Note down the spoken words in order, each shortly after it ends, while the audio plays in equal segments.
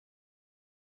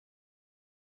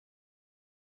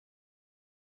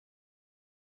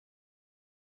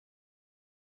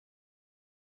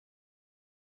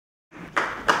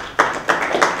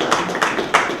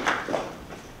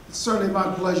certainly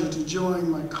my pleasure to join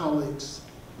my colleagues,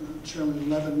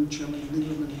 Chairman Levin, Chairman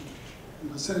Lieberman,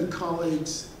 and my Senate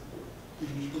colleagues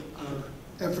in our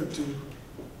effort to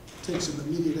take some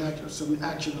immediate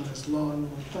action on this law. And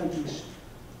I thank these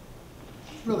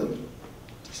really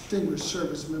distinguished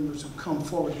service members who come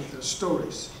forward with their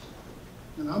stories.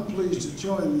 And I'm pleased to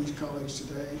join these colleagues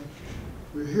today.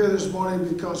 We're here this morning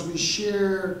because we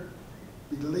share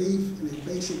belief in a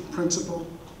basic principle,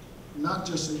 not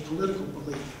just a political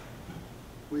belief.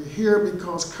 We're here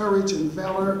because courage and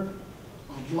valor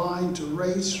are blind to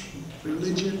race,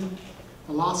 religion,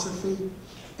 philosophy,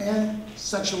 and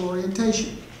sexual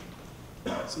orientation.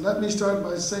 So let me start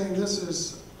by saying this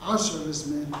is our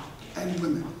servicemen and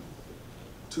women.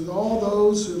 To all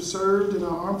those who have served in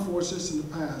our armed forces in the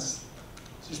past,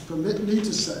 just permit me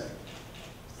to say,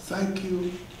 thank you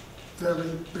very,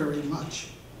 very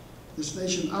much. This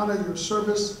nation honors your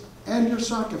service and your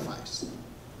sacrifice.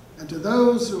 And to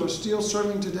those who are still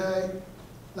serving today,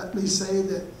 let me say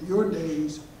that your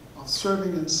days of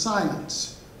serving in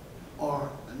silence are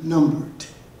numbered.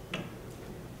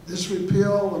 This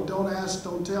repeal of Don't Ask,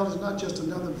 Don't Tell is not just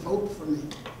another vote for me.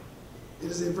 It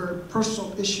is a very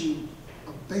personal issue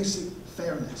of basic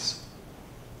fairness.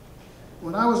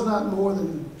 When I was not more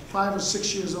than 5 or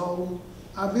 6 years old,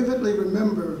 I vividly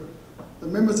remember the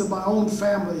members of my own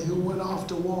family who went off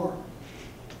to war.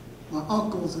 My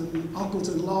uncles and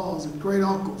uncles-in-laws and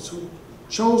great-uncles who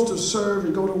chose to serve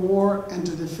and go to war and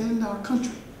to defend our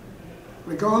country,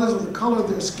 regardless of the color of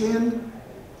their skin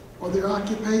or their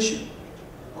occupation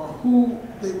or who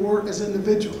they were as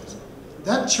individuals.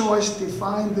 That choice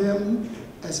defined them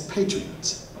as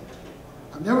patriots.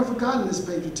 I've never forgotten this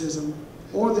patriotism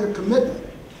or their commitment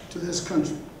to this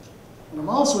country. And I've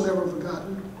also never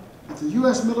forgotten that the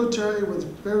U.S. military was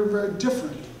very, very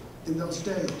different in those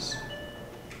days.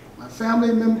 My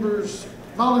family members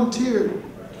volunteered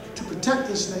to protect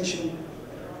this nation,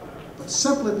 but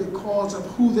simply because of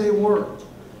who they were.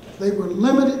 They were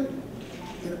limited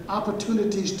in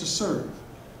opportunities to serve.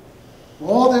 For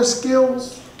all their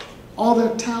skills, all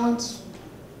their talents,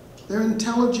 their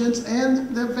intelligence,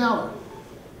 and their valor,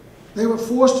 they were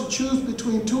forced to choose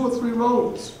between 2 or 3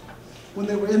 roles when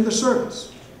they were in the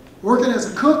service. Working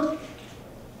as a cook,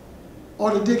 or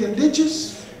to dig in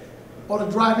ditches, or to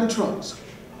drive in trucks.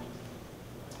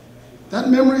 That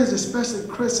memory is especially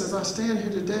crisp as I stand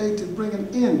here today to bring an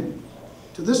end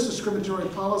to this discriminatory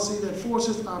policy that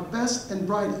forces our best and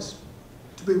brightest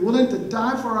to be willing to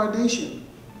die for our nation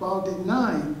while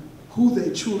denying who they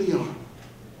truly are.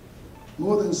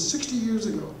 More than 60 years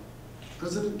ago,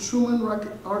 President Truman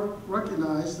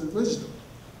recognized the wisdom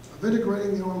of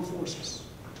integrating the armed forces.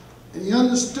 And he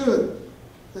understood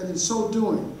that in so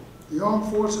doing, the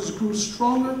armed forces grew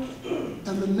stronger and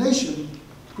the nation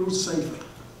grew safer.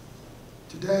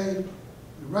 Today,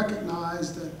 we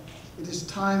recognize that it is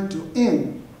time to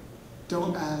end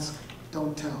Don't Ask,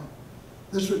 Don't Tell.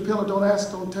 This repeal of Don't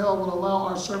Ask, Don't Tell will allow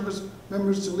our service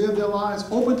members to live their lives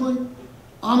openly,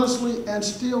 honestly, and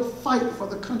still fight for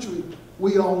the country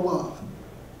we all love.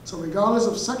 So regardless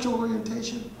of sexual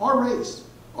orientation or race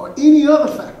or any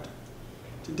other factor,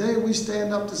 today we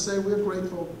stand up to say we're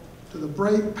grateful to the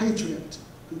brave patriots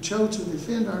who chose to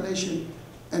defend our nation,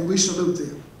 and we salute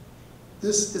them.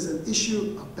 This is an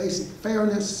issue of basic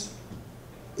fairness.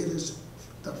 It is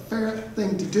the fair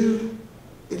thing to do.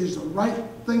 It is the right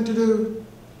thing to do,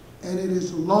 and it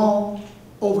is long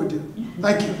overdue.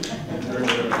 Thank you. Thank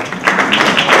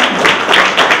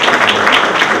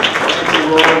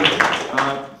you, Roland.